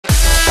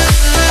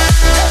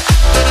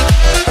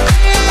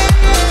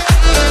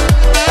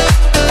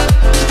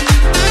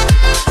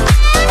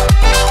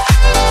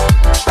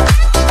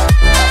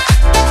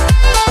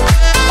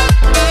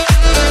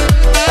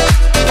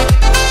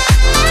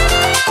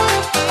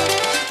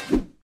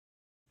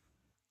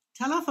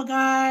Talofa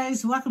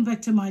guys, welcome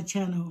back to my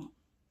channel.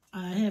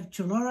 I have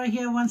Chalora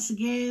here once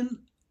again.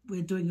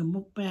 We're doing a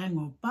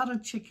mukbang of butter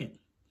chicken.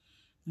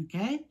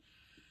 Okay,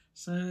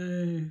 so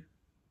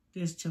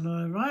there's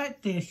Chalora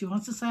right there. She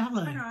wants to say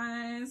hello. Hi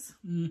guys.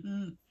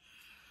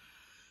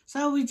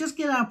 So we just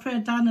get our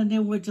prayer done and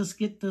then we'll just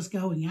get this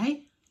going,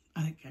 eh?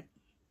 Okay.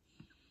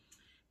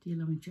 Dear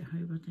loving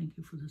Jehovah, thank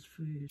you for this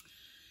food.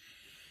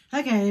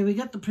 Okay, we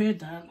got the prayer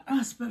done. Oh,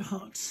 it's a bit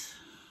hot.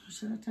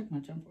 Should I take my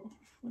jumper off?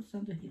 What's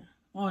under here?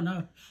 Oh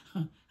no,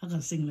 I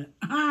gotta sing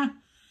that.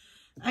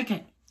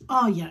 Okay.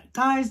 Oh yeah,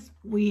 guys,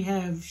 we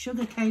have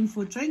sugar cane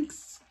for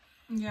drinks.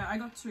 Yeah, I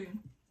got 2.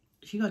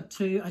 She got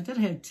 2. I did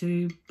have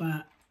 2,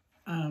 but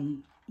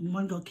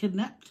one got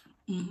kidnapped.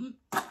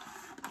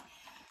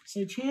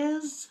 So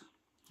cheers.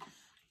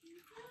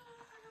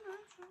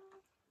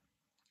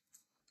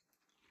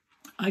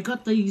 I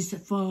got these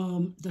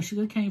from the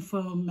sugar cane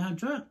from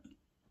Madrid.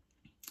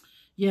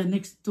 Yeah,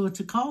 next door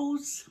to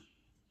Coles.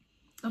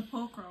 The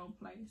pork roll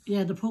place.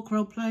 Yeah, the pork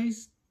roll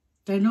place.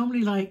 They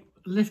normally like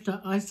lift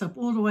the ice up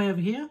all the way over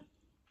here.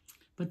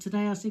 But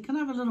today I said, can I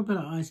have a little bit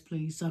of ice,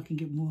 please, so I can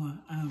get more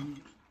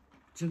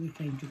sugar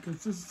cane drink,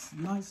 because this is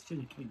nice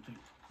sugar cane drink.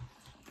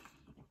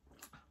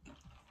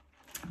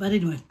 But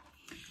anyway,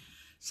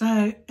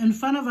 so in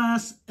front of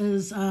us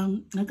is,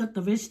 I got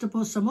the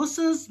vegetable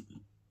samosas,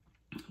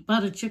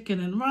 butter chicken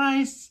and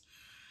rice.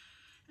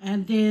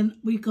 And then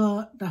we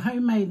got the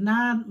homemade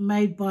naan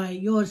made by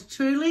yours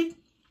truly.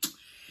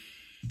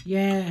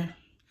 Yeah,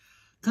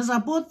 because I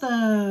bought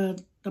the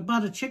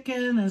butter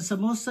chicken and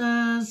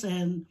samosas,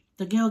 and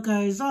the girl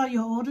goes, oh,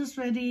 your order's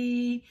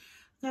ready.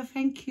 I go,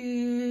 thank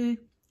you.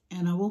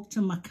 And I walk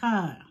to my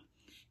car.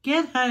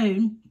 Get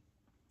home,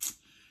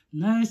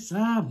 no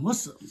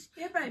samosas.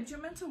 Yeah, babe,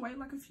 you're meant to wait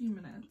like a few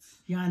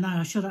minutes. Yeah, I know.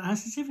 I should have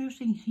asked, is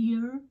everything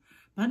here?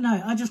 But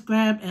no, I just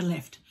grabbed and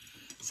left.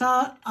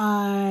 So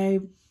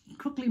I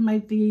quickly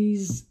made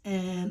these,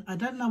 and I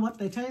don't know what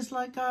they taste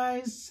like,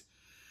 guys.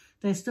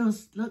 They still,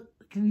 look,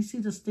 can you see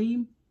the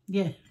steam?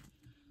 Yeah.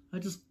 I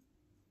just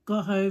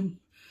got home.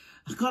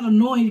 I got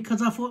annoyed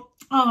because I thought,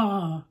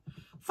 oh,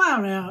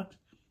 far out.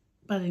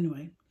 But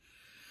anyway,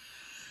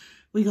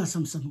 we got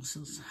some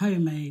samosas,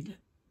 homemade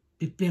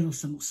pipelo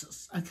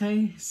samosas,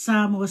 okay?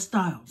 Samoa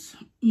styles.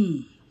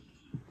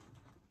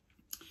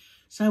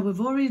 So we've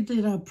already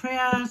did our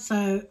prayer,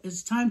 so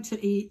it's time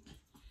to eat.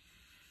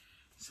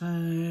 So,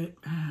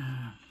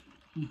 I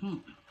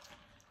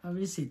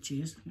already said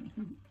cheers.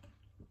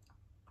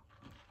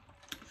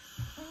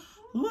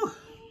 Ooh.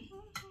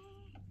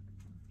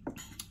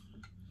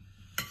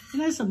 You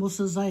know,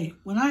 samosas, eh?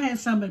 When I had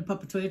some in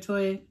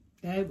Papatoetoe,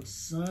 they were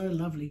so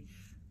lovely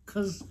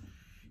because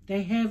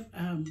they have,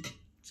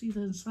 see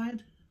the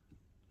inside?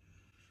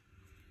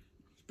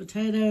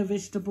 Potato,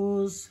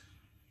 vegetables,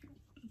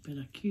 a bit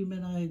of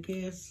cumin, I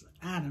guess.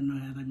 I don't know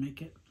how they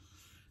make it.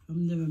 I've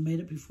never made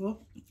it before.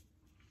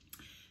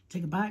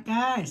 Take a bite,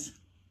 guys.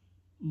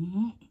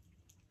 You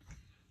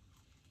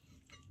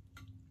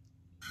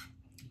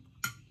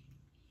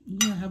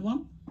gonna have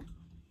one?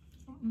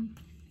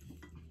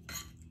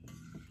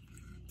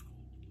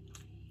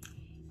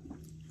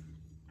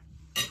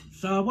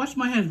 So I washed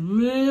my hands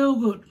real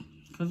good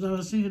because I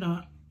was thinking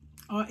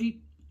I'll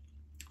eat,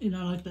 you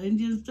know, like the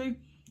Indians do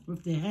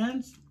with their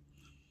hands.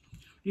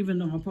 Even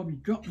though I'll probably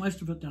drop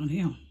most of it down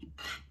here.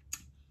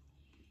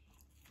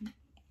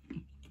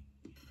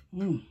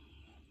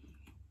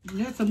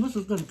 Yeah,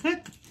 samosa's got a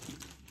kick.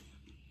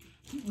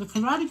 The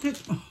karate kick.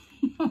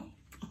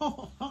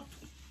 Oh, hot.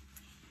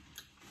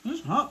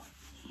 It's hot.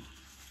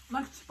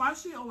 Like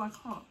spicy or like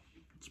hot?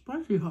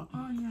 Spicy hot.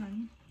 Oh, yeah.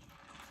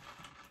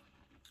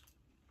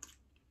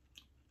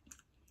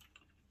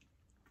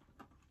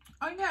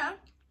 Oh, yeah.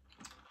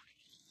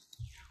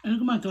 And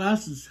look at my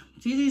glasses.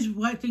 See these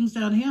white things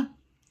down here?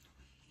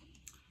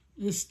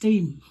 It's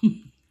steam.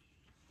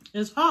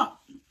 It's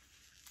hot.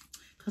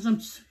 Because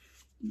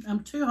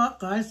I'm too hot,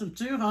 guys. I'm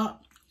too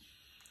hot.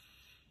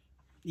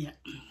 Yeah.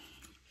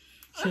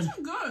 Those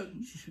are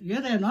good. Yeah,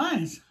 they're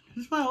nice.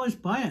 That's why I always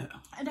buy it.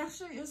 It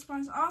actually is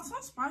spicy. Oh, it's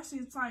not spicy.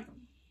 It's like,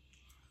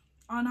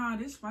 oh no,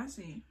 it is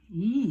spicy.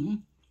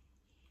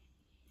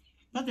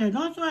 But they're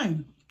not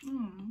right.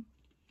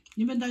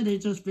 Even though they're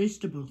just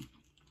vegetables.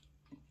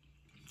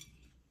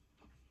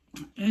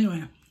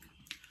 Anyway,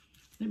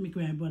 let me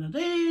grab one of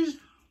these.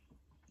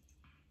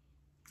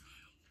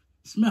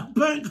 Smell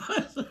burnt,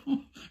 guys.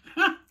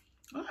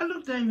 I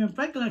look, they even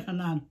fake like a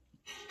nun.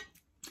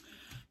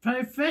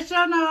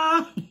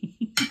 Professional.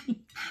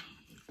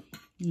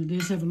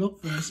 Let's have a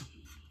look first.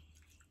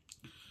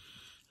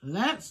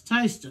 Let's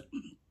taste it.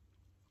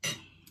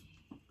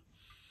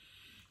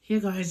 Here,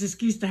 guys,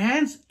 excuse the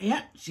hands.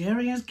 Yeah,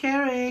 sharing is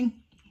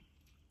caring.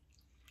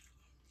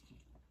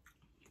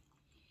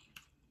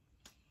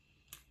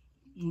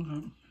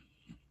 Okay.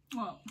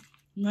 What?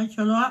 Thanks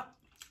a lot.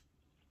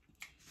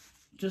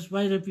 Just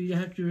wait if you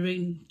have to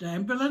ring the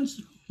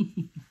ambulance.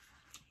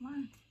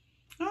 Why?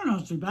 Oh,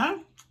 not too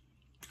bad.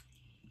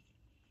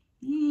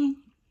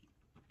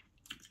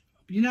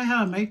 You know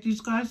how I make these,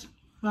 guys?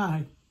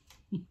 Bye.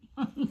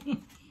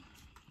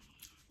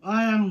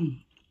 I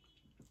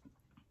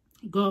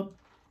got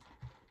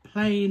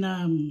plain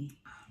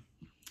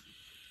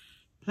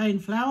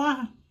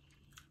flour,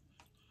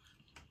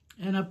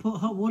 and I put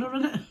hot water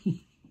in it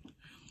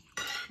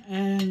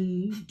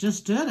and just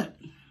stirred it.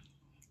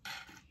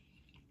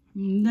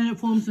 And then it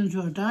forms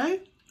into a dough.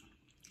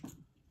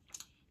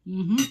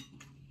 And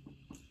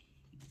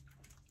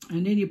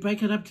then you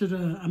break it up to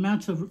the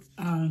amount of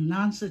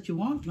naans that you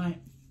want, like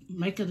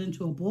make it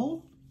into a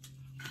ball.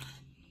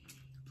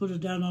 Put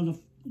it down on the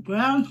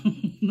ground,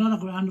 not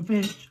the ground, the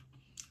bench.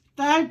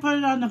 Don't put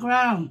it on the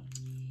ground.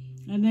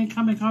 And then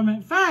come and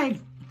comment, Faye,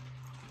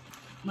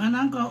 my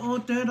naan got all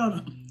dirt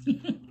on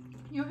it.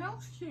 Your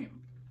hair's cute.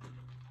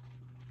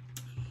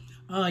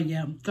 Oh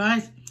yeah,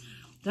 guys,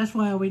 that's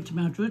why I went to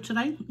Mount Druitt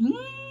today.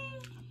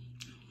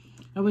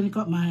 I went and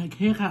got my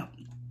haircut.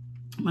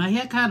 My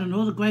haircut and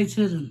all the grades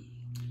hidden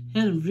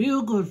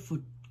real good for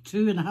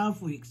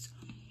 2.5 weeks.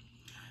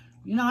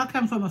 You know, I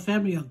come from a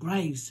family of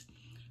greys,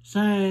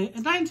 so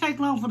it don't take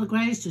long for the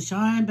greys to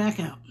shine back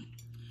out.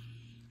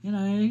 You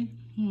know,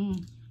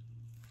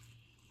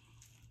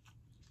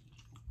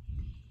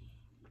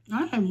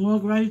 I have more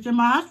greys than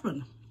my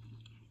husband.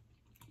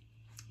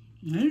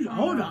 He's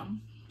older.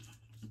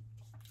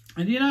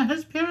 And you know,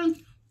 his parents,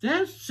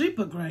 they're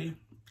super grey.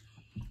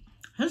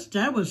 His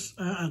dad was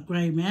a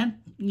grey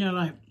man. You know,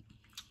 like,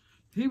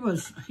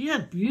 he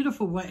had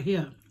beautiful white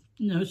hair.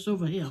 You know,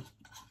 silver hair.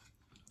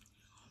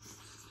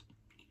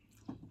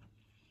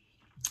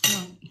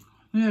 Well,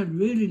 he had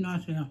really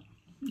nice hair.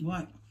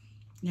 White.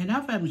 And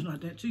our family's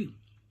like that too.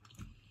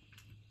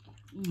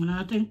 And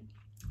I think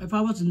if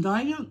I wasn't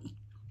dyeing it,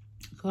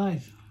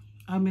 guys,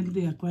 I'm in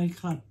the grey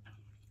club.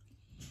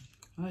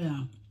 Oh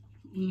yeah.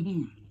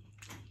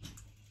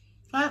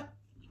 But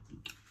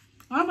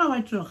on my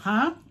way to the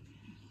car,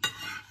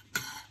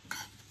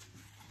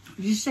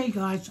 you see,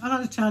 guys, I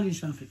gotta tell you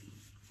something.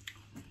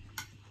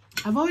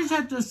 I've always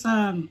had this,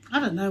 I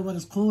don't know what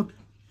it's called.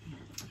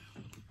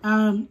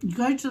 You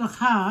go to the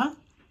car,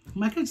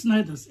 my kids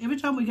know this. Every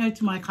time we go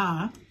to my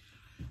car,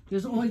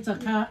 there's always a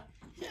car.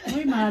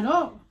 Oi,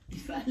 Maro.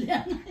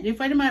 Dia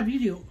faz uma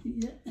video.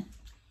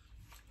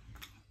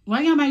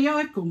 Vai nga mai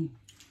eu com.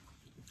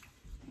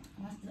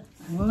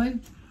 Oi.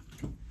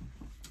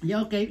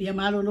 Eu que ia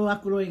Maro lo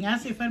aku lo nga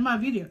se faz uma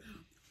video.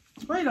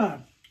 Vai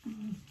lá.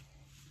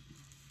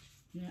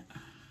 Yeah.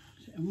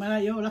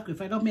 Mara eu lá que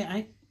faz do me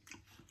ai.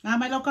 Na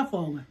mai lo ka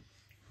fonga.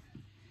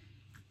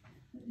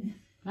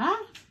 Ha?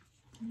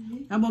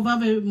 Amo va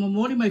ve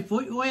mori mai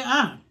foi oi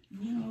ah.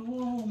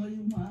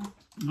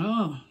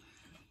 Oh.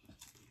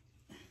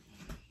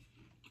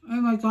 Oh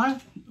my God,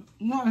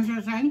 what was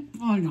I saying?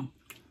 Oh no.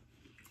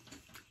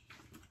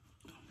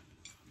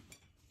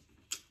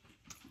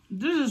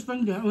 This is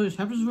something that always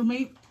happens with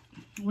me.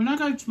 When I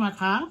go to my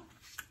car,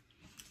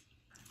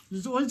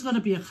 there's always got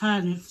to be a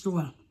car next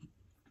door.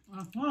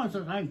 What was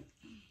I saying?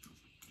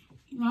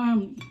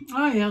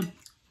 Oh yeah.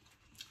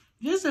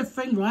 There's a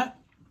thing, right?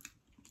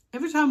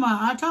 Every time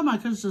I tell my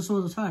kids this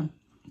all the time.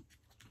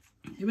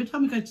 Every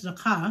time we go to the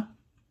car,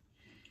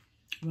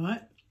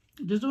 right?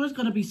 There's always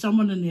got to be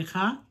someone in their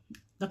car.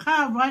 The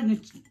car right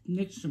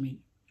next to me.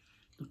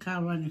 The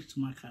car right next to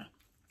my car.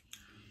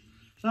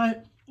 So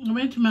I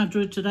went to Mount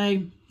Druitt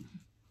today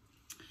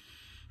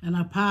and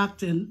I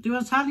parked, and there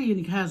was hardly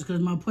any cars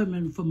because my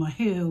appointment for my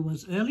hair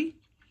was early.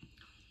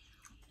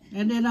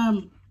 And then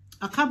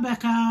I come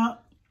back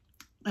out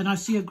and I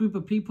see a group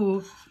of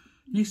people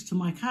next to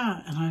my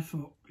car, and I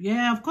thought,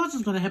 yeah, of course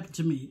it's going to happen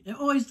to me. It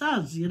always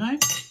does, you know.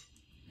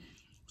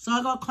 So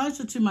I got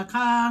closer to my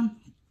car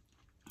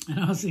and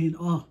I was saying,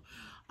 oh,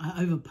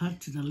 I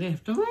overparked to the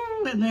left.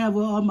 Oh, and they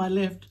were on my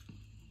left.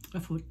 I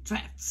thought,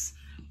 traps.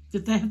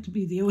 Did they have to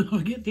be there when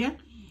I get there?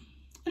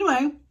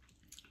 Anyway,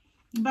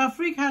 about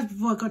 3 cars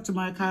before I got to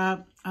my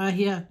car, I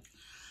hear,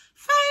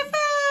 Faye!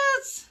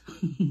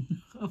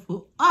 I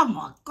thought, oh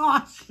my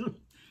gosh.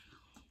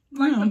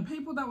 Like the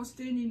people that were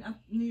standing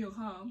near your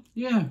car.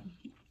 Yeah,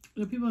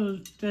 the people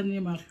standing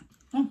near my car.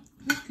 Oh,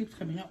 this keeps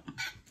coming up.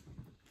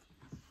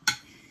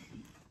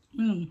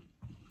 And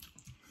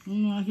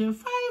I hear,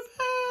 Faye!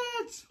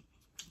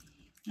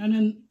 And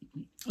then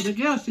the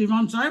girl, she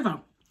runs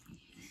over.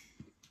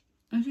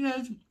 And she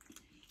goes,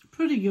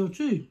 pretty girl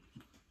too.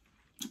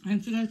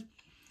 And she goes,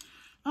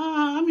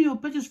 oh, I'm your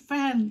biggest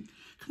fan.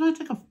 Can I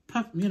take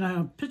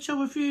a picture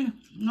with you?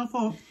 And I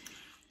thought,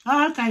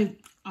 oh, okay,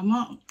 I'm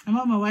on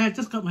my way. I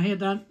just got my hair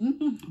done.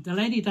 The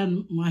lady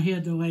done my hair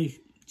the way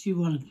she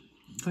wanted.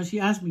 Because she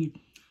asked me,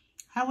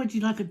 how would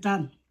you like it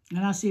done?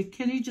 And I said,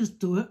 can you just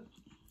do it?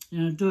 You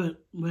know, do it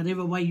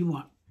whatever way you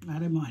want. I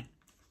don't mind.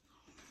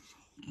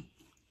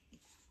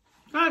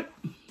 So,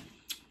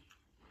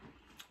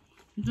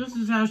 this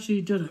is how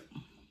she did it.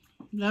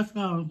 That's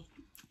how.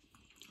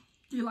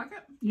 Do you like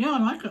it? Yeah, I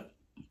like it.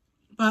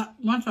 But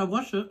once I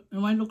wash it, it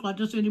won't look like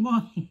this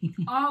anymore.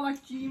 Oh,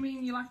 like, do you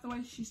mean you like the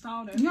way she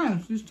styled it? Yeah,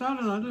 she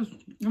started like this.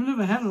 I've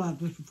never had it like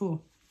this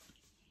before.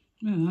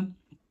 You know.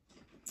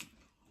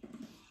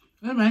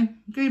 Anyway,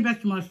 getting back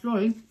to my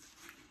story.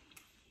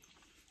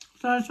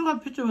 So I took a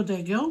picture with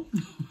that girl.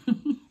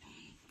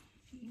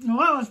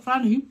 what was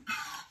funny,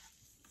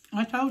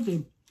 I told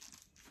them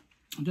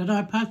that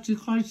I parked too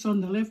close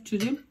on the left to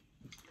them.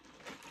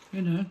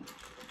 You know.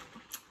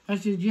 I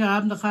said, yeah,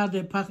 I'm the car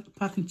there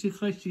parking too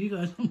close to you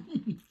guys.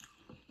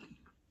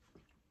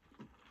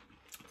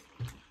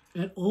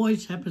 It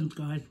always happens,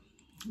 guys.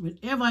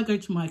 Whenever I go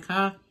to my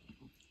car,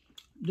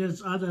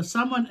 there's either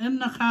someone in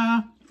the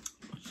car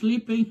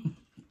sleeping,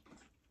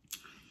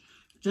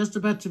 just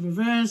about to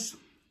reverse,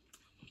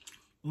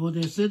 or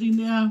they're sitting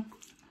there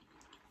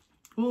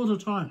all the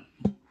time.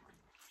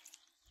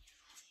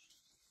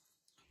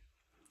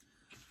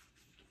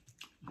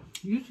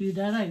 You see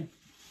that, eh?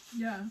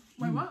 Yeah.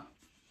 Wait, what?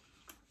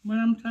 When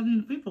I'm telling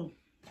the people.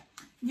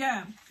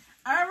 Yeah.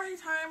 Every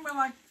time we're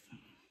like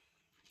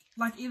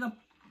either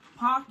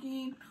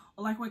parking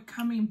or like we're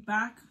coming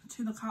back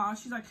to the car,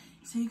 she's like,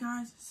 see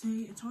guys,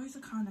 see, it's always the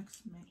car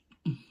next to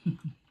me.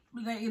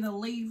 They're either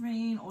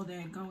leaving or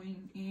they're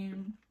going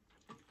in.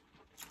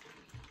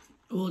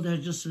 Or they're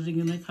just sitting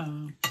in their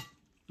car.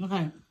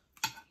 Okay.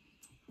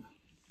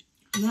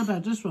 How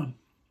about this one?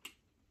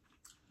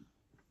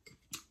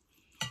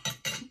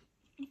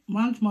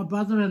 Once my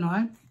brother and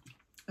I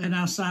and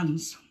our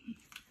sons,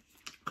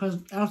 because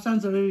our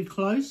sons are very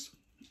close,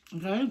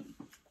 okay?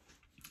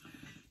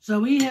 So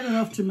we headed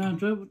off to Mount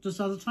Druitt this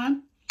other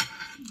time.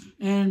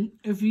 And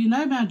if you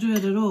know Mount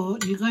Druitt at all,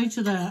 you go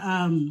to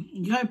the,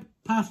 you go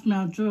past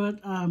Mount Druitt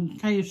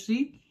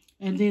KFC,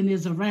 and then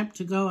there's a ramp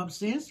to go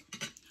upstairs.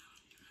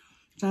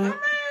 So,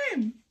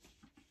 Mommy!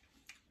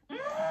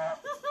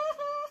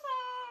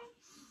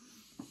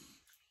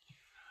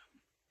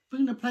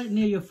 bring the plate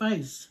near your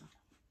face.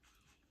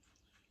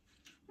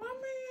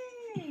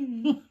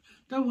 Mommy!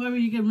 Don't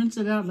worry, you can rinse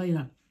it out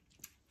later.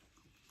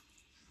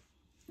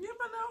 Yeah,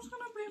 but that was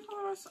going to be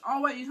for the rest.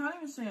 Oh, wait, you can't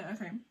even see it.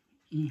 Okay.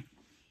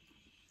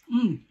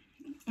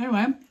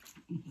 Anyway,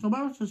 so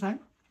what was I saying?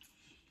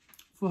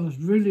 Before I was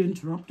really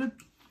interrupted.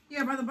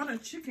 Yeah, by the butter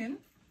chicken.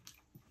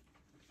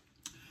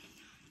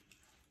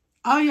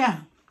 Oh,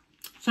 yeah.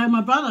 So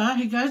my brother,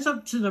 he goes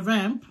up to the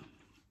ramp,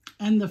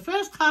 and the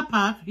first car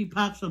park, he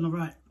parks on the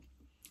right.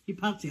 He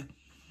parks here.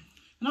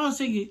 And I was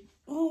thinking,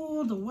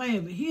 all the way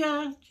over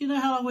here, do you know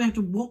how long we have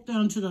to walk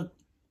down to the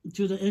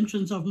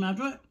entrance of Mount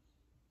Druitt?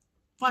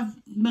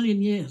 5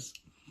 million years.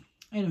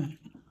 Anyway,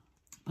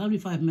 probably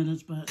 5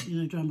 minutes, but, you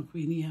know, drama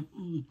queen here.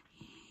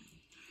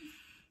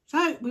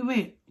 So we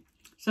went.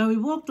 So we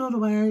walked all the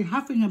way,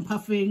 huffing and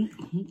puffing,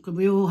 because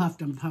we all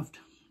huffed and puffed,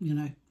 you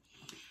know.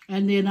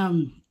 And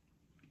then,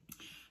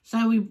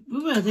 so we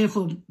were there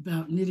for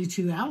about nearly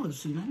 2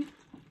 hours, you know.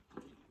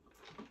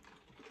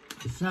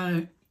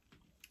 So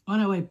on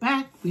our way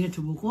back, we had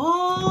to walk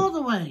all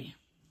the way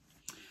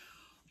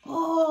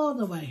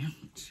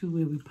to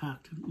where we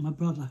parked. My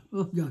brother,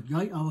 oh, yeah,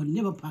 I would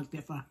never park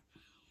that far.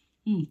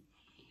 And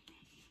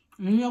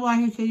you know why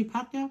he said he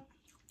parked there?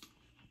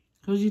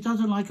 Because he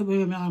doesn't like it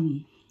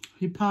when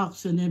he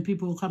parks and then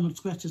people will come and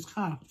scratch his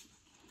car.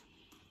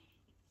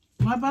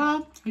 My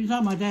brother, he's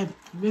like my dad,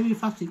 very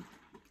fussy.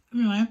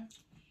 Anyway,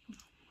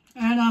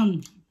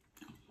 and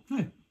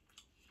hey,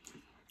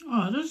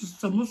 oh, this is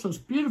samosas,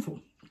 beautiful.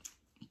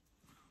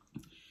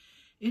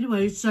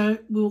 Anyway, so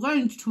we were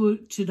going to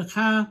the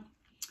car.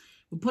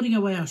 We're putting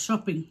away our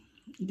shopping.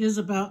 There's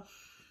about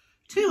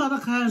 2 other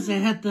cars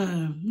that had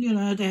the, you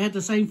know, they had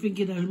the same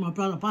thinking as my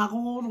brother, park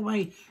all the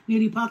way,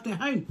 nearly parked at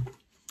home.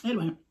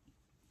 Anyway,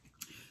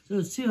 so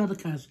there's 2 other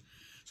cars.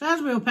 So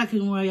as we were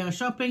packing away our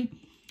shopping,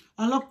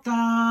 I looked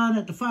down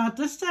at the far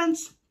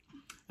distance.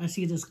 I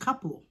see this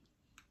couple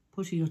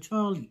pushing a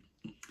trolley.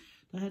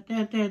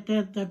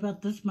 They're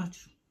about this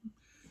much.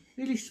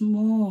 Really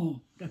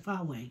small. They're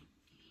far away.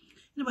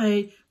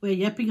 Anyway, we're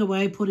yapping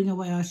away, putting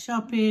away our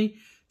shopping,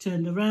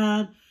 turned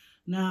around.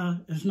 Now,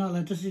 it's not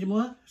like this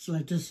anymore. It's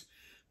like this.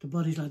 The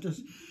body's like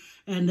this.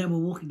 And then we're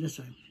walking this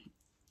way.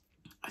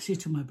 I said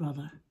to my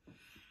brother,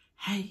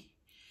 hey,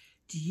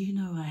 do you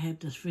know I have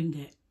this thing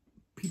that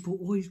people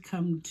always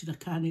come to the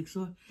car next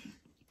door?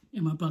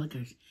 And my brother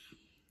goes,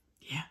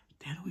 yeah,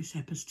 that always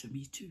happens to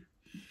me too.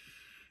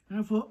 And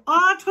I thought,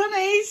 oh,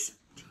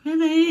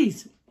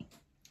 20s.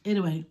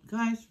 Anyway,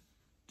 guys,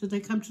 did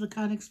they come to the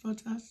car next door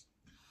to us?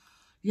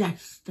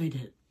 Yes, they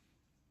did.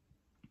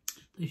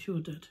 They sure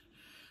did.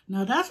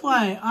 Now, that's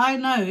why I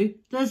know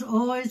this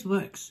always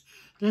works.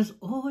 This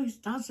always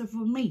does it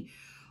for me.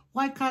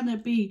 Why can't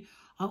it be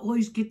I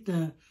always get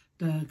the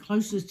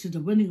closest to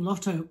the winning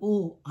lotto,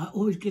 or I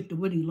always get the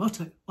winning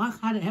lotto? Why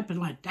can't it happen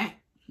like that?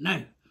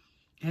 No,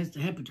 it has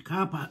to happen to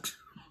car parks.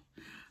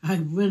 I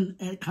win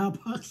at car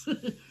parks.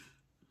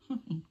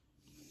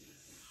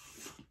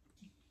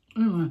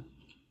 Anyway,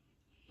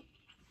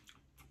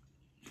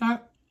 so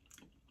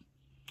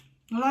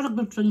a lot of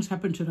good things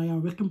happened today, I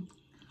reckon.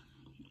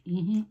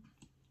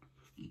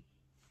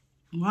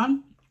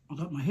 One, I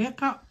got my hair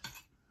cut.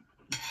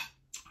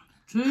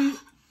 2,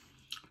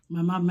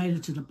 my mum made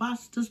it to the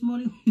bus this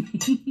morning.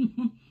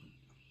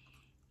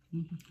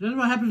 That's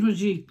what happens when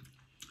she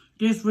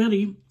gets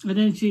ready and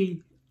then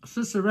she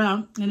sits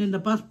around and then the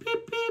bus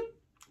beep beep.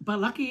 But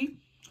lucky,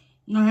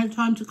 I had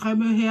time to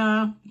comb her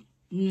hair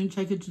and then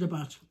take it to the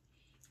bus.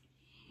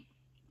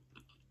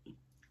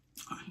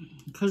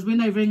 because when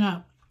they ring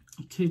up,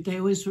 they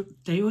always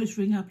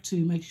ring up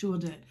to make sure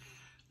that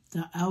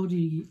the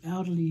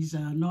elderlies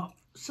are not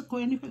sick or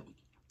anything.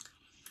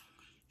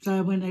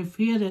 So when they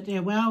hear that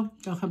they're well,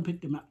 they'll come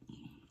pick them up.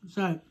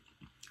 So,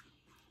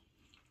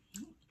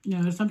 you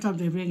know, sometimes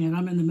they ring and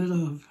I'm in the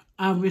middle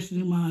of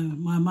wrestling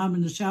my mum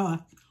in the shower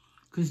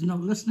because she's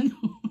not listening.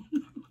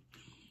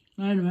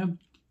 Anyway,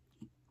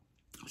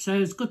 so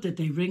it's good that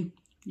they ring,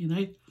 you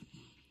know.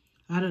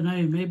 I don't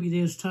know, maybe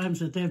there's times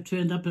that they've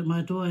turned up at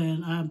my door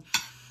and, oh,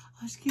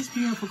 excuse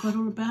me, I forgot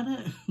all about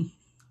it.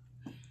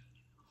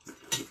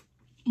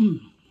 No.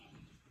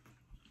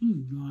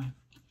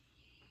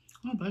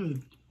 Oh,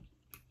 baby.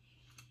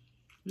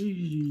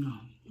 No.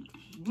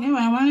 Anyway,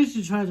 I wanted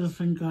to try this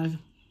thing, guys.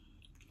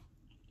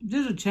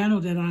 There's a channel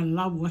that I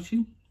love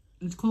watching.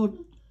 It's called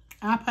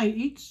Faye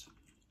Eats.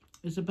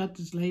 It's about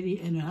this lady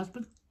and her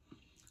husband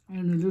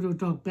and a little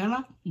dog,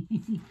 Bella.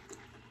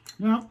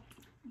 Well,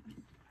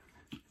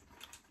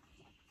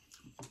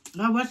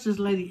 I watched this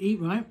lady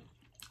eat, right?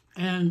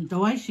 And the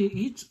way she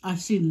eats,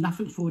 I've seen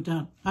nothing fall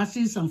down. I've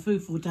seen some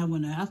food fall down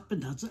when her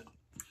husband does it,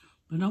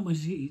 but not when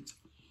she eats.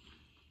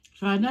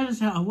 So I noticed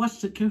how I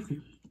watched it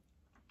carefully.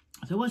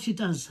 So what she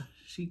does,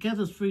 she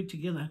gathers food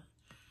together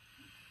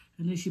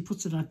and then she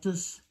puts it like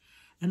this.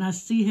 And I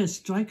see her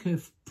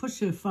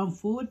push her thumb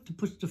forward to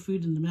push the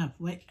food in the mouth.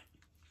 Wait.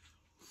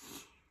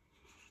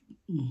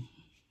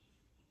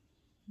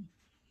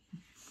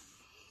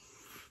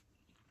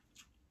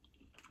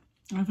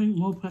 I think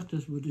more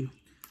practice will do.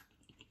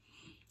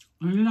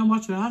 And then I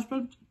watch her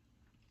husband.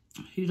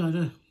 He's like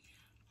this.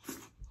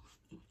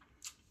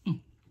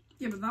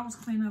 Yeah, but that was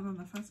cleaner than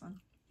the first one.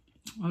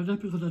 Oh,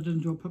 that's because I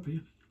didn't do it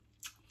properly.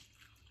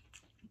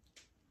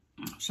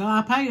 So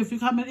I pay you if you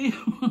come and eat.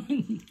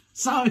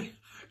 Sorry.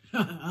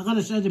 I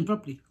gotta say them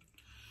properly.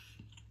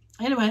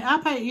 Anyway,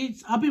 Faye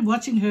Eats. I've been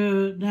watching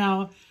her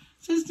now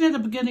since near the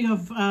beginning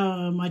of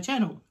my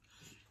channel.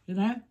 You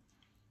know?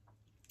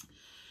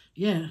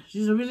 Yeah,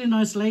 she's a really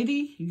nice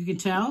lady, you can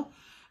tell.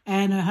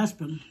 And her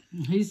husband,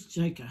 he's a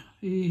joker.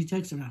 He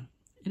jokes around.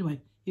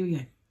 Anyway, here we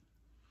go.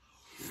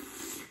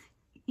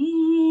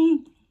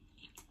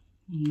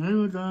 There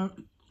we go.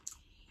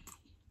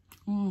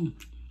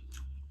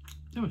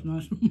 That was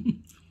nice.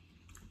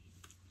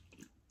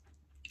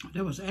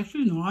 That was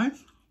actually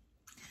nice.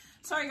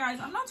 Sorry guys,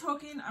 I'm not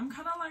talking. I'm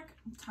kind of like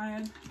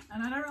tired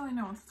and I don't really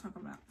know what to talk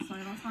about. So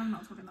that's why I'm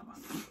not talking that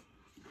much.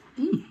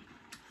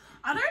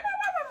 I don't know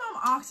why my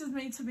mom asks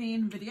me to be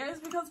in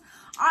videos because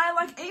I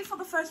like eat for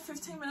the first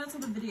 15 minutes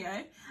of the video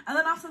and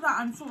then after that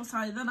I'm full.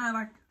 So then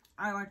I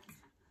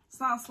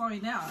start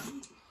slowing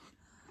down.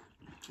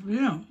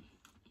 Yeah.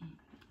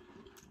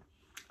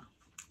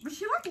 But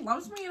she like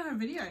loves me in her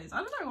videos. I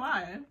don't know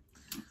why.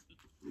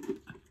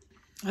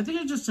 I think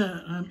I just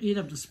eat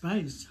up the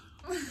space.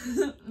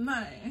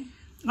 No.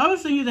 I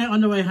was thinking that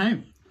on the way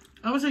home.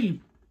 I was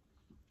thinking,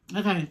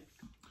 okay,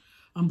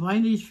 I'm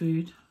buying these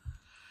food.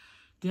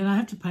 Then I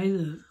have to pay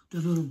the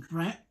little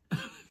brat.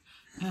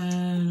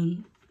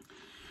 And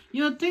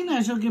you would think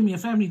that she'll give me a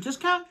family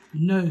discount?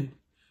 No.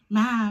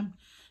 Mom,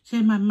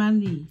 save my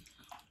money.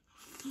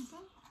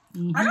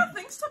 I got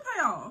things to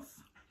pay off.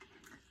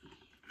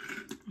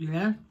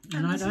 Yeah,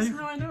 and I this don't. is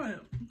how I do it.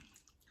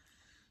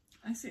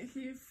 I sit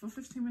here for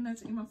 15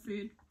 minutes, eat my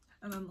food,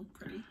 and then look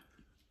pretty.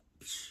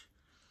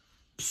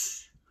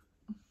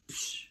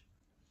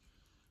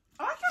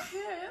 I like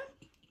your hair.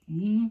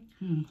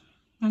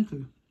 Thank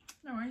you.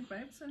 No worries,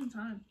 babe.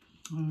 Anytime.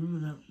 Oh,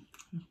 look at that.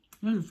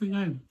 There's a thing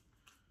home.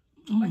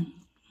 Like,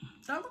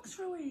 that looks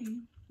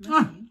really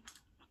messy.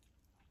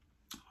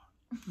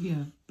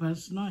 Yeah, but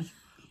it's nice.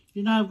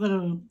 You know, I've got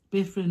a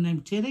best friend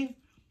named Teddy.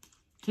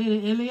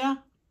 Teddy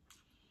Elia.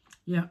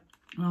 Yeah.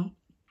 Well,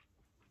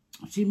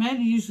 she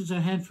mainly uses her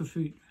hand for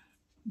food.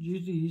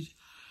 Usually,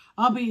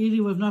 I'll be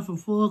eating with nothing,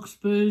 forks,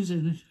 spoons,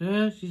 and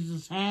her, she's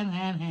just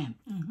hand.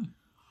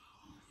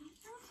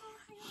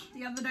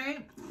 The other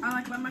day,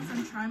 I let my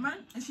friend try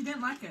mine, and she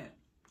didn't like it.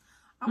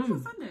 I was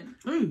offended.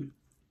 Who?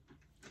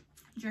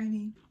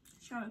 Janie.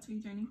 Shout out to you,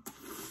 Janie.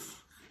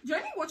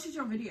 Janie watches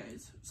your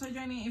videos. So,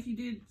 Janie, if you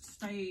did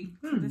stay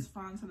this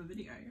far into the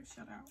video,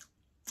 shout out.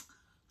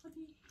 Love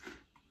you.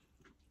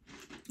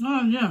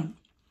 Oh, yeah.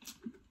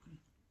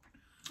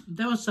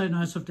 That was so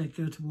nice of that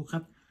girl to walk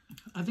up.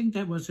 I think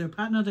that was her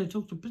partner. They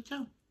took the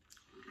picture.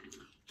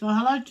 So,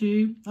 hello to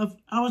you.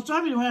 I was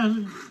driving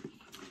away.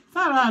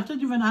 I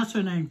didn't even ask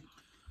her name.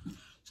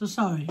 So,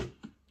 sorry.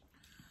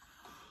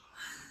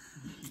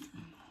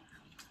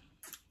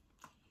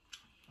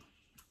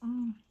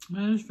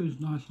 Man, this food's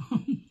nice.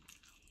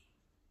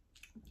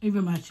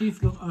 Even my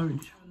teeth look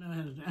orange. I don't know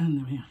how to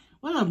do it.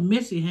 What a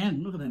messy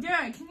hand. Look at that.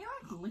 Yeah, can you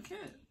like lick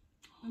it?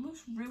 It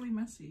looks really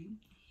messy.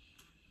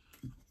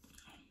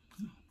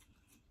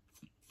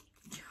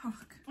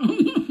 Yuck.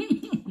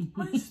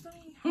 My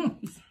stomach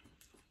hurts.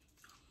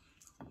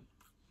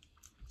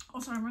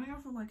 Also, I'm running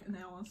off for like an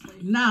hour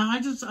sleep. Nah, I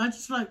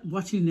just like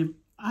watching them.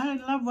 I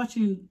love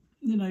watching,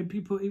 you know,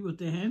 people eat with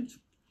their hands.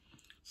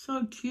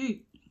 So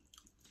cute.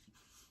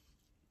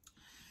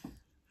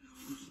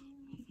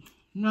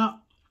 No,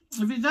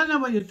 If you don't know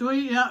what you're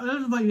doing, yeah,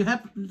 this is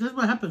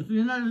what happens.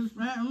 You know,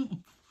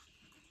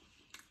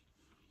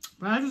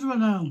 but I just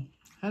want to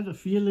have the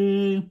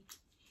feeling.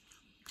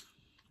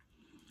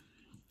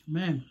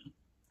 Man,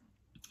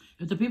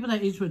 if the people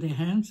that eat with their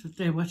hands, if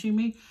they're watching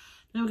me,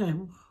 they'll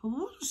go,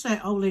 what is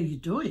that old lady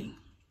doing?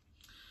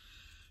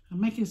 I'm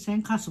making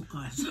sandcastle,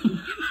 guys.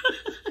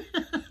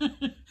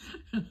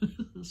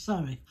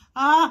 Sorry.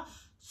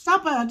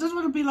 Stop it. I just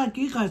want to be like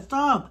you guys.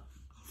 Stop.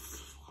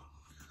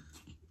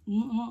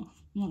 And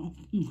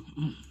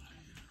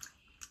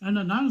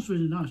the naan's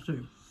really nice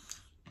too.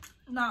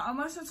 No,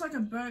 unless it's like a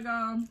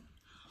burger,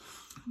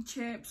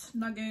 chips,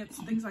 nuggets,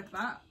 things like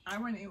that, I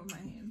won't eat with my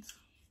hands.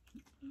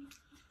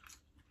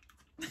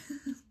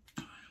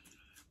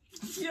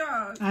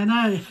 Yeah. I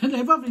know.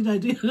 They probably don't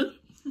do it.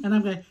 And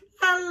I'm going,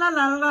 la la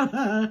la la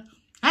la.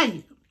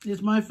 Hey,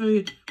 it's my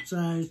food,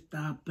 so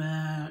stop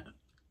it.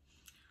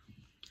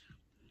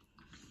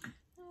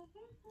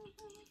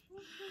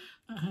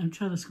 I'm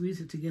trying to squeeze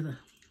it together.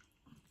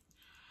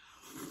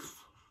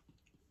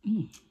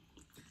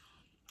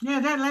 Yeah,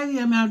 that lady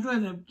I was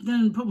doing it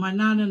didn't put my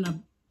naan in the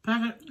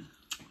packet.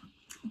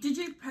 Did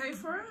you pay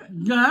for it?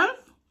 No,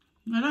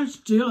 I don't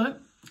steal it.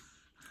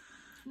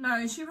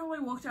 No, she probably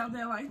walked out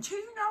there like,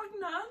 cheese and garlic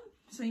naan.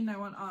 See no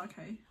one. Oh,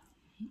 okay.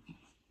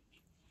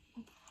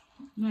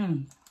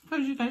 No,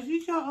 because she goes,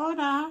 it's your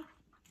order.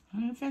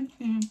 Thank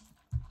you.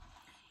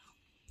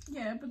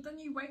 Yeah, but then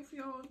you wait for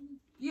your...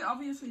 You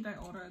obviously don't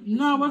order it.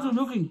 No, I wasn't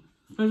looking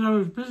because I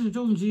was busy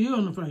talking to you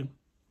on the phone.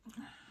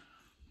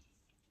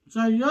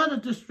 So you're the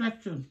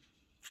distraction.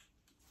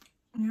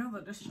 You're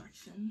the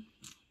distraction.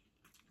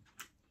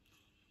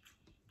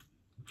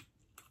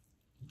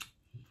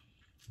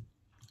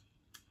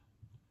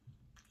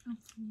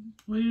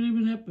 What are you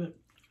leaving that bit?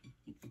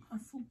 A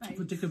full bake.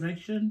 For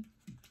decoration?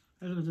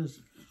 Look at this.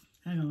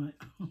 Hang on, mate.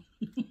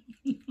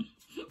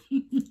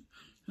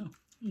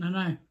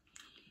 No.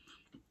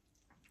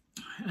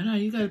 I know,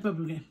 you guys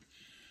probably go,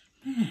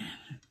 man,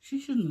 she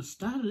shouldn't have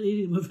started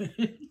eating with her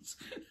hands.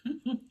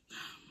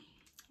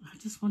 I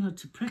just wanted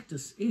to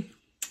practice. Yeah.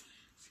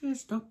 See,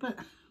 stop it.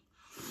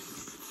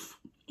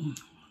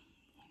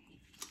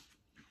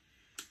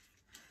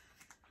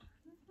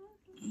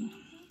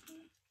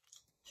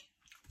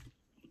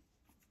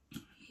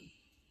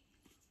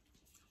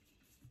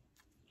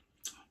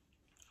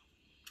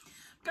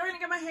 Going to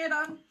get my hair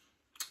done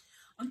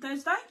on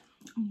Thursday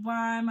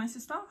by my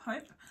sister,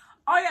 Hope.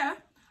 Oh yeah,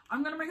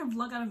 I'm going to make a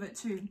vlog out of it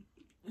too.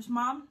 It's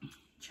Mom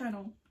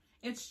channel.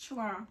 It's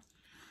Chihuahua.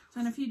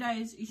 So in a few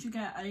days, you should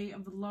get a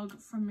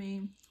vlog from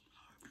me.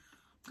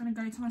 I'm going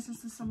to go to my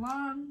sister's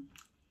salon.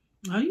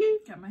 Are you?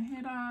 Get my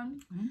hair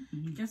done.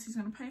 Guess he's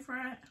going to pay for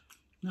it.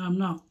 No, I'm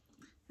not.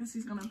 Guess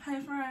he's going to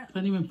pay for it.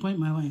 Don't even point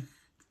my way.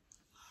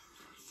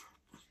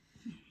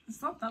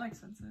 It's not that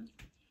expensive.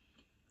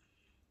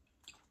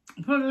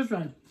 Put it this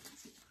way.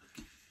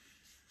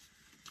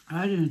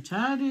 I didn't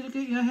tell you to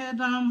get your hair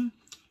done.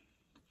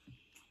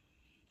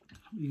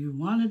 You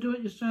want to do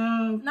it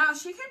yourself? No,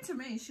 she came to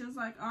me. She was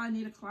like, oh, I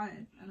need a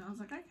client. And I was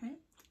like, okay,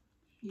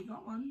 you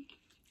got one.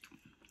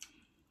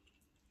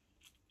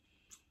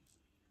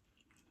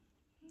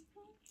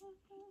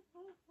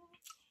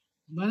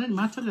 Well,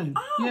 Matago.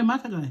 Oh. Yeah,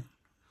 Matago.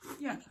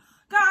 Yeah.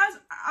 Guys,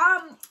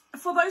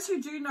 for those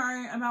who do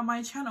know about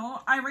my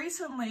channel, I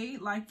recently,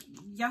 like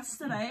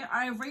yesterday,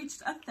 I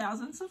reached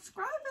 1,000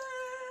 subscribers.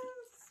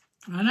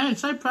 I know,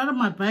 so proud of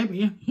my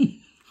baby.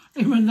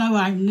 Even though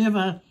I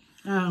never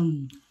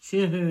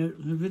share her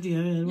video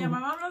at all. Yeah, my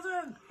mom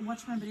doesn't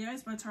watch my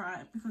videos, but it's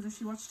alright, because if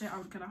she watched it, I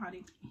would get a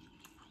hiding.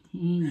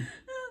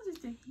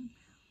 Just joking.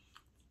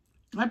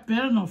 I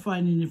better not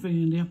find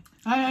anything in there.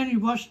 I only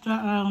watched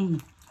the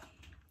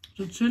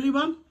chili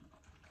one.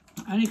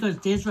 Only because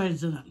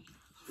Desiree's in it.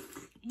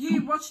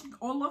 You watched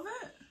all of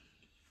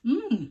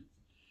it?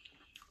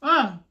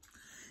 Oh.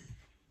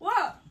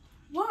 What?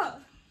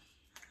 What?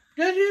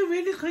 Did you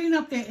really clean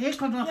up the egg?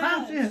 Because I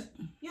can't see it.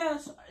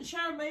 Yes,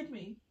 Sharon made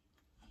me.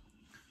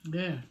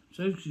 Yeah,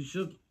 so she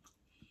should.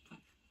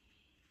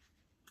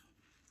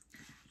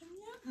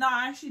 No,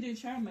 I actually did.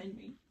 Sharon made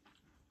me.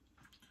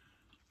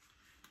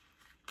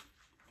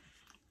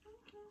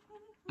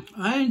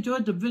 I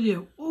enjoyed the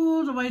video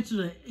all the way to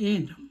the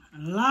end.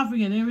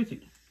 Laughing and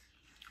everything.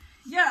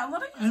 Yeah, a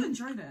lot of you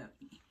enjoyed it.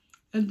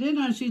 And then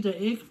I see the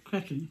egg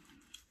cracking.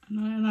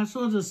 And I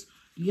saw this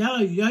yellow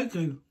yolk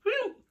go.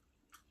 Whew.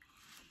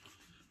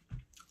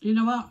 You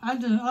know what?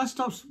 I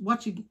stopped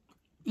watching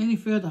any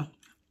further.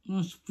 I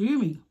was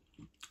fuming.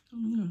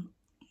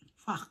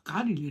 Fuck,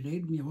 God, you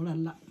read me all a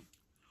lot.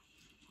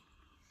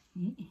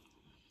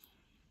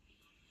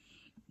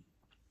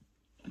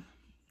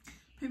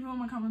 People in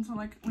my comments are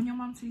like, when your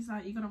mom sees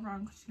that, you gotta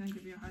run because she's gonna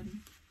give you a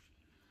hiding.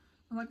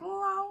 I'm like,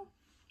 oh,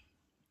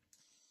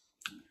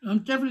 I'm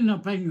definitely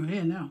not paying your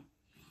hair now.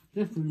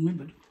 Just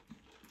remembered.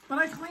 but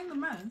I cleaned the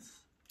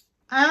mess.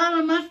 How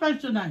am I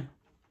supposed to know?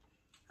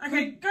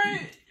 Okay, go,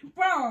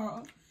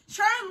 bro.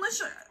 Sharon,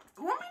 listen.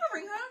 Want me to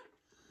ring her?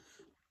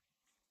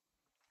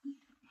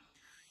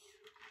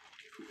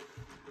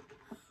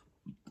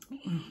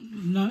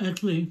 No,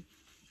 actually,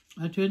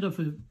 I turned off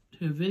her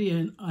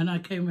video and I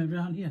came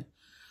around here.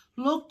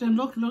 Looked and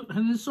looked and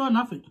then saw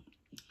nothing.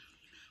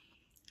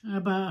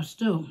 But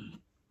still,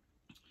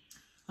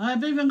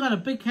 I've even got a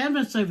big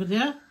canvas over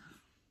there.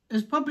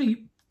 It's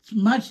probably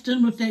smudged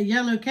in with that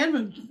yellow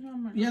canvas,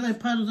 yellow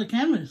part of the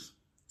canvas.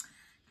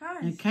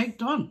 Guys. And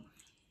caked on.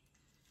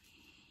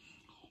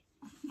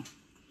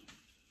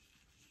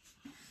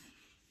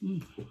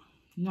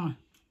 No.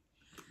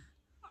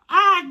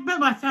 I bit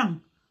my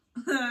thumb.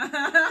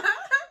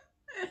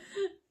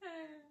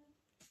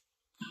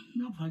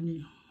 Not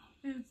funny.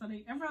 It's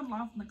funny. Everyone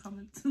laughed in the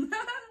comments.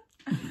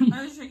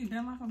 I was shaking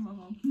down laugh on my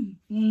mom.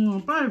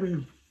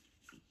 Baby.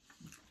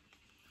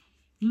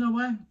 You know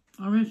what?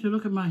 I went to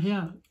look at my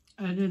hair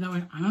and then I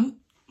went,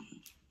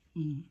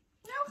 It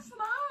looks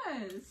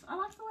nice. I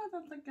like the way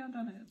that the girl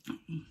done it.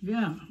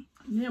 Yeah.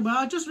 Yeah, well,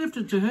 I just left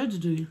it to her to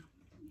do.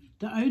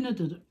 The owner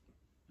did it.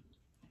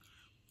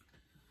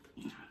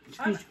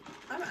 I'm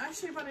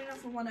actually running out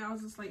for 1 hour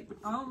of sleep.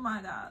 Oh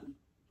my god.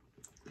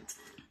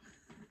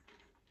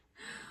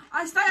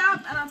 I stay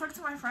up and I talk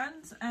to my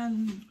friends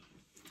and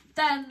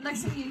then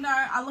next thing you know,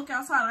 I look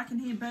outside, I can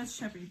hear birds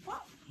chirping.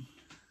 What?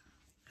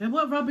 And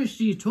what rubbish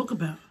do you talk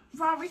about?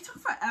 Bro, we talk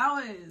for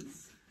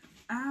hours.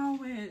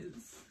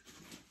 Hours.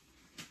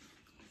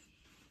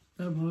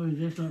 Don't worry,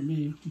 that's not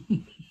me.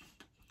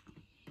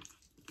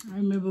 I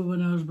remember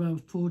when I was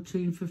about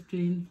 14,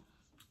 15,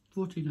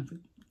 14 I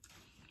think.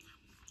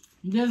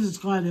 There's this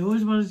guy that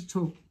always wanted to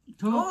talk.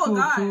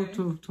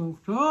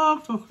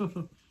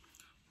 Talk.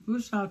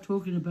 We'll start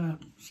talking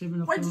about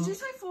 7 o'clock. Wait, did you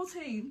say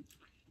 14?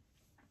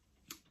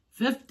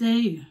 50.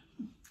 He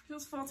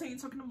was 14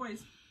 talking to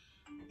boys.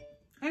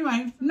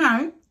 Anyway,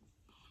 no.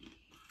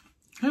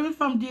 He was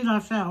from De La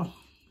Salle.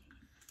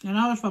 And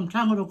I was from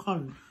Tangaro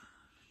College.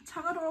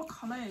 Tangaro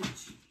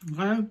College.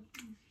 Okay?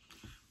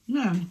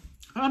 No.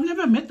 I've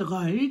never met the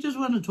guy. He just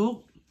wanted to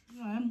talk.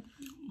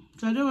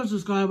 So there was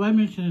this guy, I won't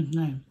mention his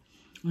name.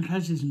 In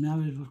case he's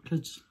married with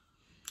kids.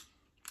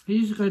 He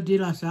used to go to De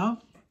La Salle.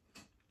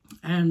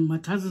 And my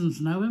cousins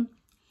know him.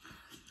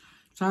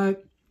 So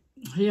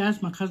he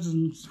asked my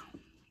cousins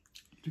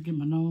to get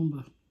my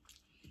number.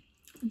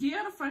 Do you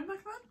have a phone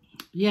back then?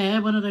 Yeah,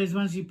 one of those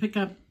ones you pick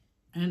up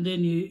and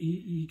then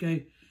you go.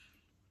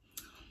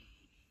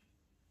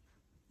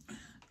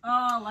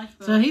 Oh, like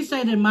that. So he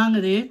said in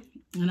manga there,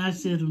 and I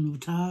said in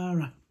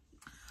Utara.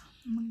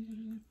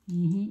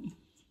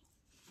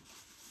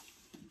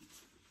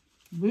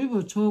 We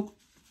will talk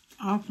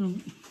after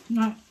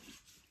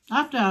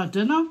our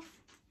dinner.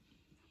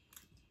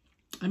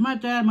 And my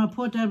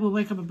poor dad will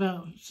wake up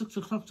about 6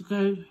 o'clock to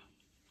go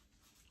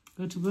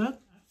to work.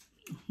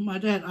 My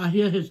dad, I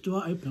hear his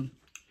door open.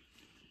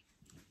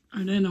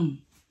 And then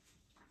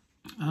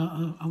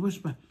I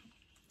whisper,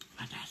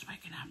 my dad's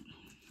waking up.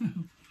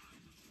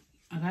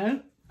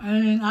 Okay?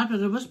 And then after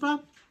the whisper,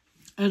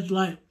 it's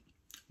like,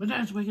 my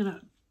dad's waking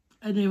up.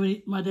 And then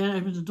when my dad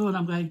opens the door and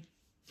I'm going,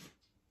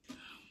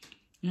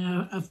 you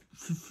know, I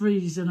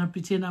freeze and I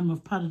pretend I'm a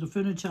part of the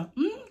furniture.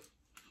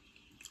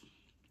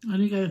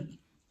 And he goes,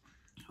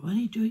 what are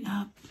you doing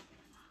up?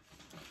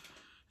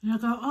 And I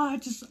go, oh,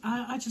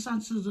 I just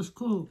answered this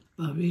call.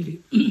 But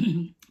really,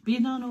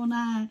 been on all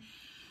night.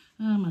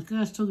 Oh my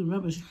gosh, talking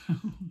rubbish.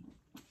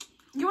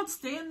 You would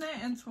stand there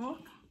and talk?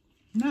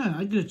 No,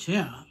 I get a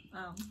chair.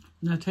 Oh.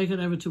 And I take it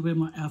over to where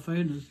our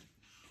phone is.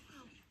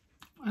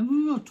 And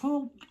we will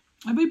talk.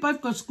 And we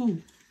both got school.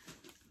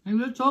 And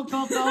we'll talk.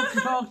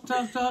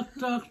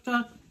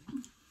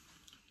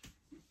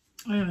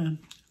 Anyway,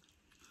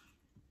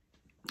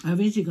 I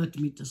eventually got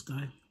to meet this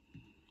guy.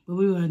 But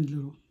we were only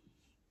little.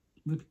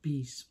 With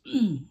bees.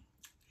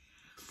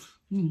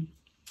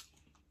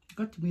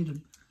 Got to meet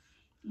him.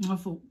 And I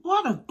thought,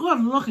 what a good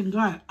looking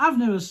guy. I've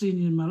never seen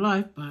him in my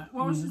life, but...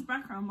 What was his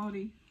background,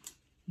 Modi?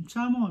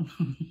 Samoa.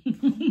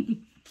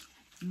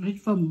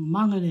 He's from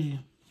Manga there.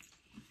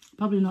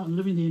 Probably not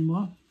living there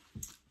anymore.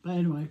 But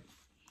anyway.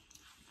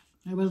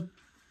 It was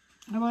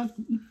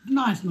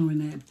nice knowing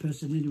that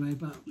person anyway,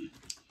 but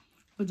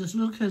with just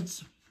little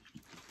kids,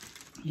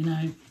 you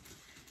know,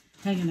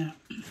 hanging out.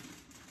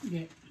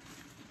 Yeah.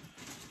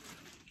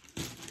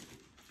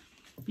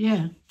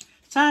 Yeah.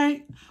 So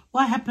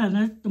what happened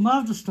is, the moral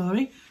of the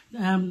story,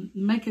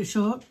 make it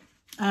short,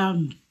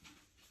 you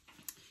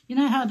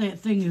know how that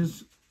thing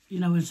is, you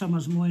know, when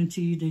someone's more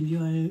into you than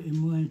you're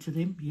more into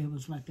them? Yeah, it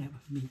was like that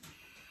with me.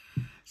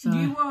 So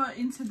you were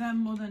into them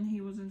more than he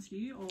was into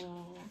you,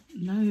 or?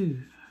 No.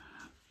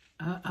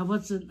 I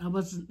wasn't.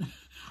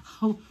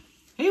 Oh,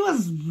 he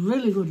was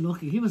really good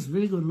looking. He was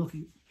really good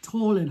looking,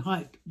 tall in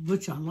height,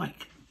 which I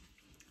like.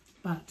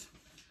 But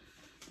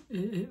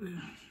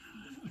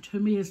to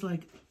me, it's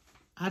like,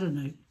 I don't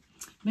know.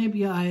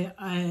 Maybe I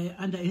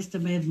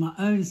underestimated my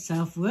own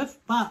self-worth.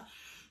 But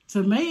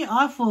to me,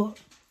 I thought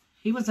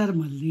he was out of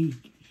my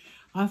league.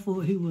 I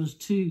thought he was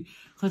too,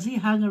 because he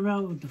hung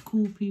around with the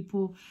cool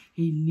people.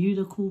 He knew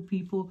the cool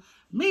people.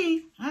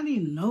 Me, I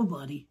didn't know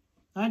nobody.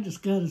 I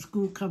just go to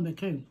school, come back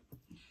home.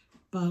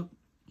 But,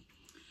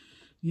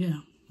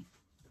 yeah.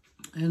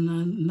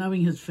 And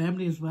knowing his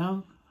family as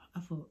well, I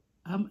thought,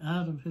 I'm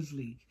out of his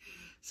league.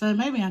 So it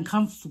made me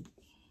uncomfortable.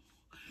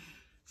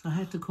 So I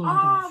had to call it Oh,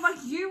 off. like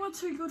you were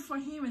too good for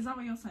him. Is that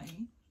what you're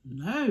saying?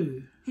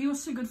 No. He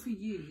was too good for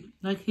you.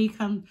 Like he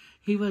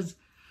was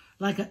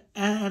like at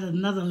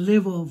another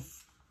level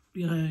of,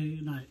 you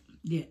know, like,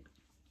 yeah.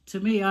 To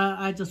me,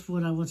 I just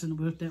thought I wasn't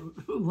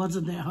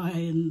that high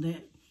in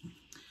that.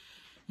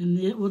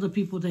 And all the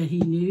people that he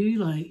knew,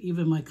 like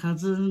even my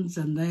cousins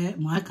and that,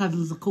 my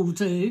cousins are cool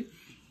too.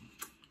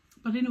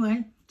 But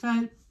anyway, so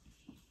I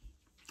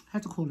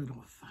had to call it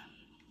off.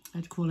 I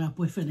had to call our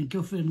boyfriend and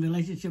girlfriend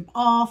relationship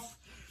off.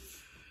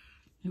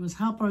 He was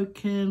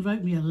heartbroken,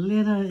 wrote me a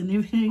letter and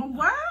everything. Oh,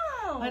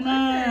 wow. I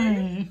know.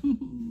 Okay.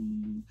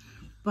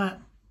 But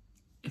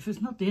if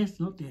it's not there, it's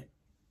not there.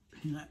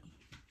 You know.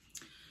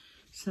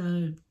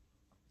 So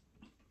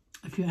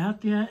if you're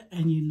out there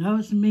and you know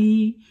it's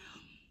me,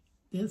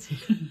 that's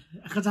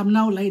because I'm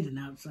no lady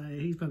now, so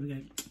he's probably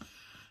going,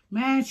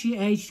 man, she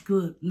aged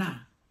good. Nah,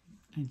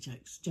 and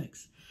jokes.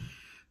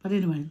 But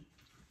anyway,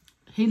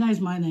 he knows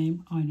my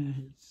name, I know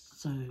his,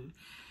 so he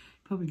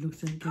probably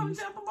looks at it. Comment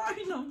down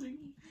below, nothing.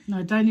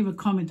 No, don't even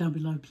comment down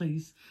below,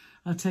 please.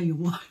 I'll tell your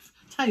wife.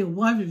 Tell your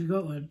wife if you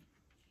got one.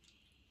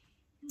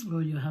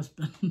 Or your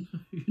husband.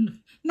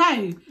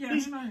 No, Yeah,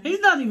 he's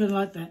not even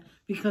like that,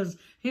 because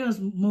he was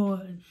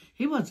more,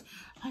 he was,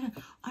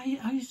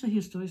 I used to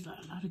hear stories like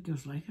a lot of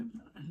girls like him,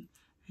 and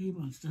he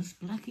wants this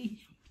blackie.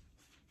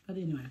 But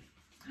anyway.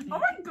 Oh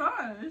my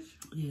gosh.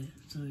 Yeah,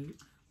 so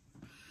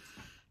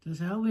that's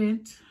how it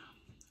went.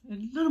 A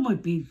little more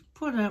B,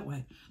 put it that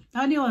way.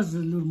 I knew I was a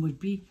little more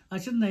B. I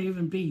shouldn't have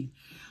even been.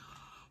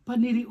 But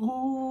nearly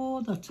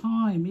all the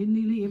time,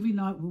 nearly every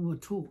night we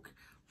would talk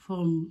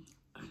from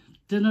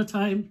dinner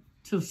time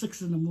till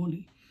 6 in the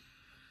morning.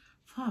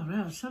 Far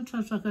out.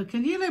 Sometimes I go,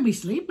 can you let me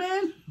sleep,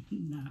 man?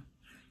 No,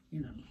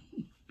 you know.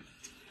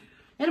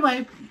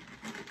 Anyway,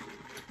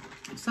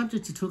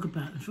 subject to talk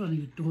about in front of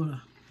your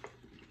daughter.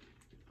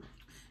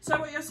 So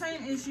what you're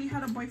saying is you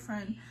had a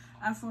boyfriend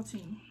at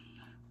 14.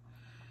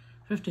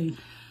 15.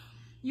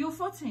 You were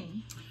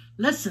 14.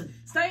 Listen,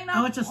 Staying up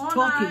I was just all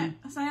talking. night,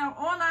 staying up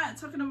all night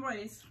talking to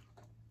boys.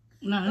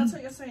 No. That's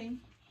what you're saying.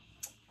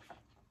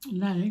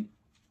 No.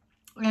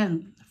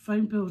 And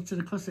phone bills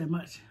didn't cost that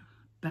much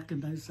back in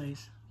those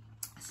days.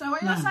 So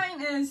what you're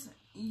saying is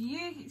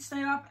you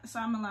stayed up, so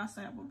I'm allowed to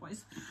stay up with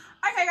boys.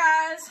 Okay,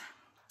 guys.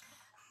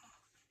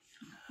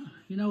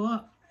 You know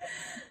what?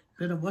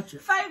 Better watch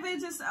it. Faye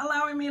Vids is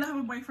allowing me to have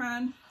a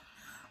boyfriend.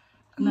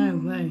 No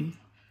way.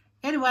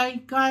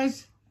 Anyway,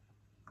 guys,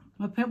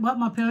 what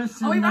my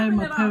parents Are we didn't know, wrapping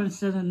my it up? parents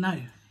didn't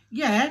know.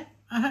 Yeah,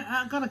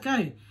 I gotta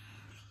go.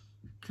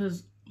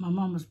 Because my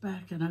mum was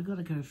back and I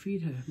gotta go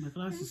feed her. My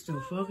glass is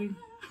still fogging.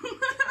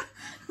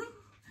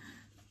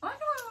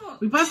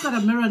 We both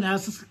got a mirror now,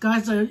 so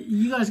guys,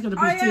 you guys are going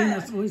to be seeing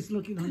us always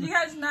looking on You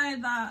guys know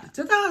that.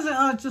 So that was it.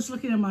 I was just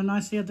looking at my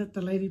nice hair that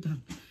the lady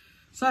done.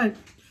 So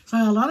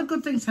a lot of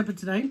good things happened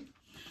today.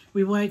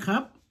 We wake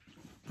up,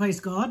 praise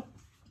God.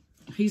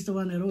 He's the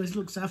one that always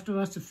looks after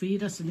us to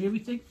feed us and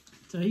everything.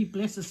 So he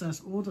blesses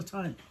us all the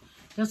time.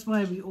 That's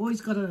why we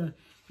always got to,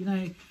 you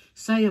know,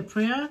 say a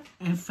prayer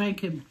and thank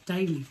him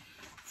daily.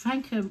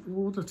 Thank him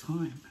all the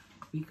time,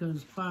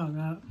 because far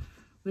out,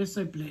 we're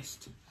so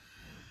blessed.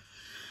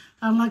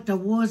 Unlike the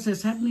wars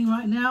that's happening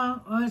right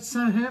now, oh, it's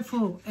so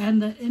hurtful.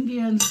 And the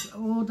Indians,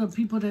 all the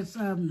people that's,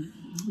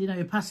 you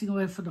know, passing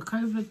away for the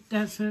COVID,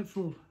 that's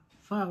hurtful.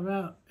 Far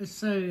out. It's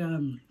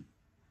so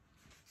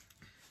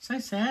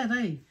sad,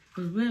 eh?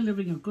 Because we're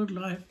living a good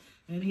life,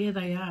 and here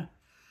they are,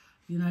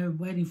 you know,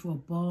 waiting for a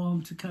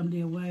bomb to come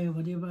their way or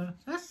whatever.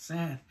 That's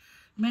sad.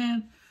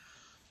 Man,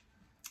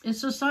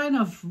 it's a sign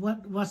of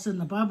what's in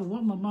the Bible,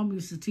 what my mum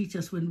used to teach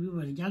us when we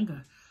were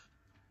younger.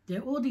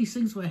 That all these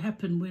things will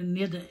happen when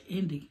near the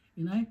ending,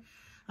 you know.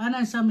 I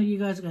know some of you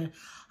guys go,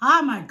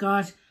 oh my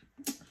gosh,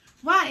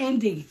 what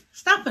ending?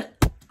 Stop it.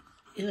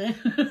 You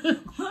know.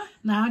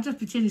 No, I'm just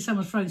pretending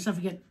someone's throwing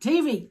something at the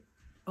TV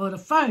or the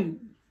phone.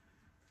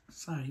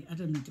 Sorry, I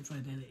didn't mean to throw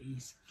that at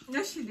ease.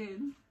 Yes, you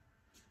did.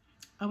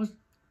 I was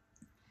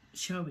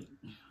showing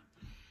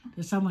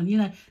to someone, you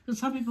know, because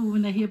some people,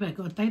 when they hear about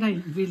God, they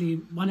don't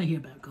really want to hear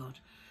about God.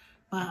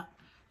 But,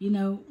 you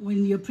know,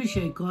 when you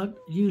appreciate God,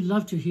 you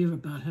love to hear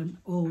about him,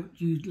 or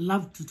you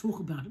love to talk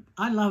about him.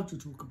 I love to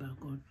talk about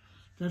God.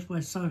 That's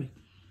why, sorry.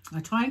 I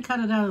try and cut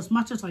it out as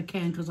much as I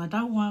can, because I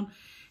don't want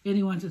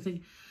anyone to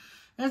think,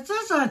 is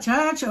this a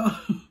church, or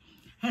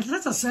is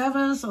this a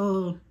service,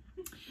 or,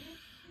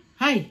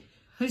 hey,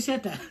 who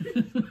said that?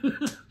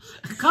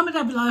 Comment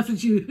down below if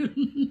it's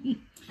you.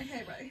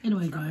 Okay, bye.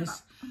 Anyway,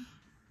 guys.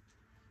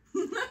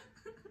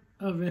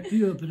 I'll wrap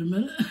you up in a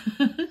minute.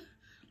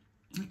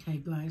 Okay,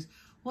 guys.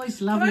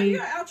 Always lovely.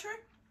 Can I do an outro?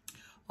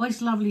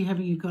 Always lovely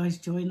having you guys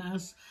join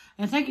us.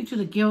 And thank you to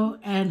the girl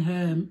and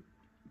her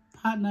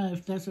partner,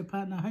 if that's her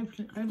partner.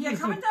 Hopefully Yeah,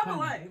 comment down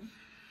below.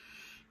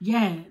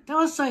 Yeah, that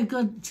was so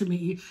good to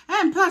meet you.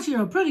 And plus,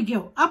 you're a pretty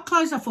girl. Up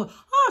close, I thought,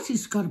 oh,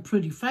 she's got a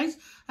pretty face.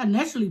 And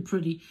naturally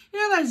pretty.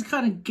 You know those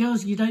kind of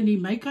girls you don't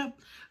need makeup?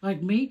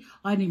 Like me,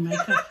 I need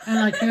makeup. And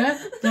like her,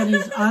 that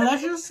is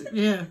eyelashes.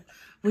 Yeah.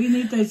 We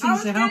need those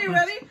things to help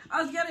us.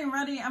 I was getting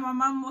ready, and my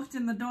mum walked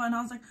in the door, and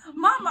I was like,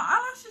 Mum, my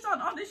eyelashes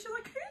aren't on. And she's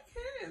like, who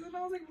cares? And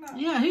I was like, no.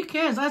 Yeah, who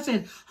cares? I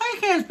said, who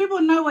cares? People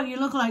know what you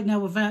look like now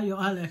without your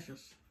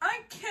eyelashes. I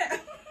don't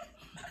care.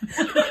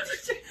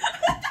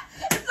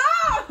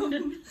 Stop!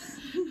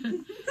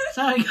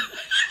 Sorry.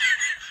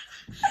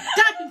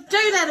 Don't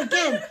do that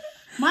again.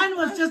 Mine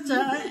was just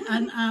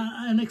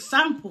an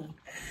example.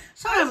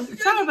 Sorry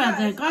about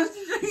that, guys.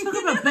 Talk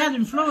about bad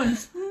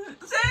influence.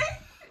 See?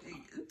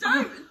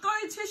 Don't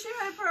throw tissue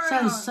paper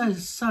around. So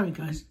sorry,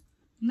 guys.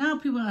 Now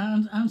people are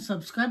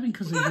unsubscribing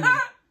because of you.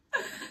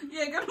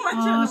 Yeah, go to my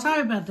channel. Oh,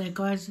 sorry about that,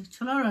 guys.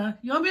 Chalora,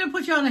 you want me to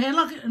put you on a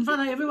headlock in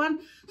front of everyone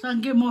so I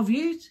can get more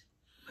views?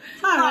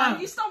 No,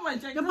 you stole my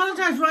joke.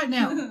 Apologise right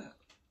now.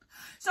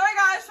 Sorry,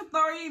 guys, for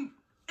throwing.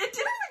 It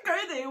didn't even go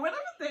there. It went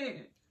over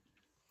there.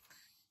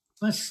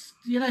 But,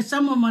 you know,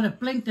 someone might have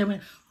blinked and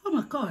went, oh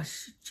my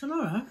gosh,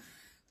 Chalora.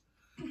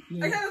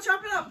 Yeah. Okay, let's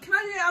wrap it up. Can I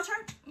do the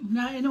outro?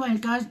 No, anyway,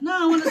 guys. No,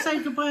 I want to say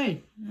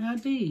goodbye.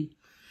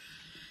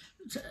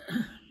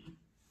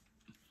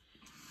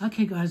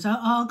 Okay, guys,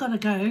 I've got to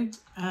go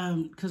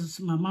because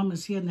my mum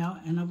is here now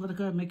and I've got to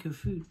go and make her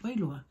food.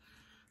 Wailua.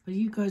 But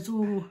you guys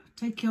all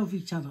take care of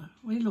each other.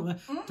 Wailua.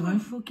 Don't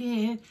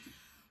forget.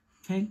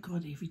 Thank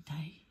God every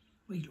day.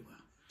 Wailua.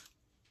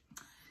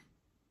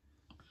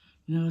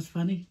 You know what's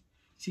funny?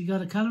 She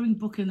got a colouring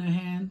book in her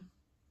hand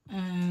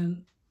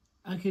and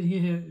I can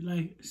hear her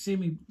like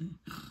semi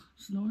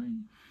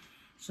snoring.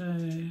 So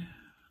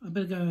I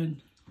better go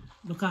and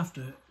look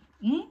after her.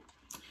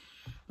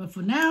 But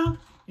for now,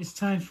 it's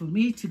time for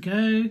me to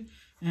go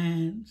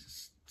and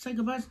say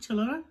goodbye to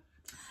Chalora.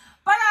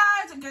 Bye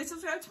guys, and go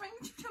subscribe to my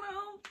YouTube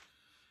channel.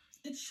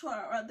 It's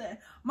Chalora right there.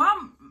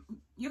 Mom,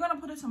 you're going to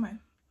put it somewhere.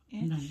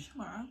 It's No.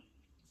 Chalora.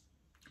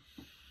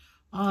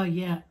 Oh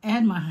yeah,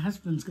 and my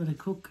husband's going to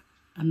cook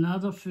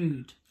another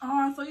food. Oh,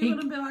 I thought you were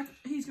going to be like,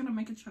 he's going to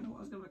make a channel.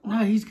 I was going to be like,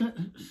 No, he's got...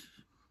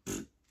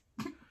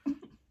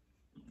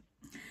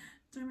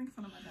 Don't make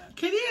fun of my dad.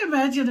 Can you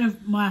imagine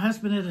if my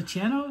husband had a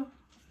channel?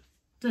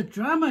 The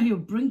drama he'll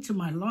bring to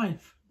my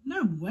life.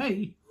 No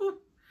way.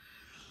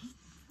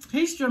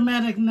 He's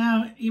dramatic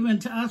now even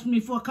to ask me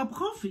for a cup of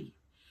coffee.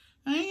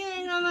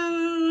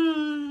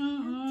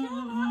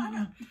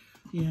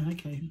 Yeah,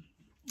 okay.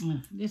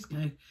 Let's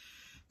go.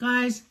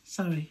 Guys,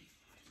 sorry.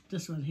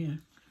 This one here.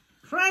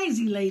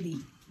 Crazy lady.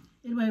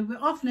 Anyway, we're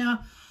off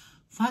now.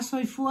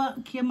 Fasoi fua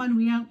kia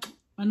manuia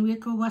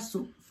ko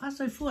wasu.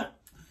 Fasoi fua.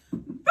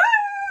 Bye!